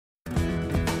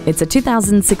It's a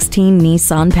 2016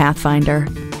 Nissan Pathfinder.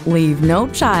 Leave no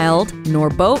child, nor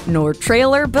boat, nor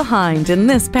trailer behind in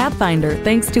this Pathfinder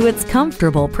thanks to its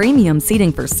comfortable premium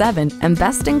seating for 7 and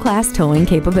best-in-class towing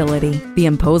capability. The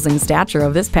imposing stature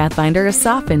of this Pathfinder is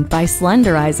softened by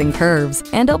slenderizing curves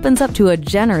and opens up to a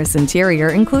generous interior,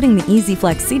 including the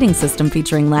EasyFlex seating system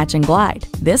featuring latch and glide.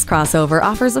 This crossover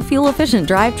offers a fuel-efficient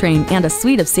drivetrain and a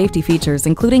suite of safety features,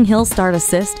 including hill start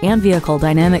assist and vehicle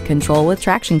dynamic control with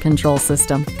traction control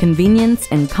system. Convenience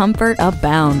and comfort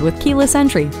abound with keyless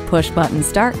entry, push-button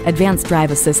start, advanced drive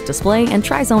assist display, and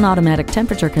tri-zone automatic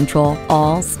temperature control,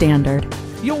 all standard.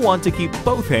 You'll want to keep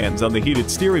both hands on the heated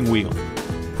steering wheel.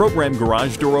 Program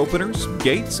garage door openers,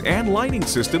 gates, and lighting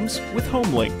systems with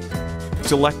HomeLink.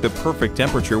 Select the perfect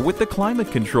temperature with the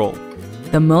climate control.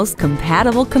 The most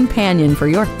compatible companion for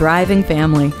your thriving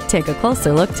family. Take a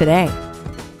closer look today.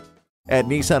 At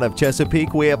Nissan of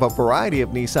Chesapeake, we have a variety of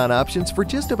Nissan options for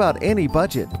just about any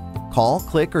budget. Call,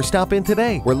 click, or stop in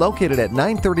today. We're located at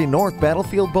 930 North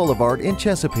Battlefield Boulevard in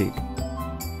Chesapeake.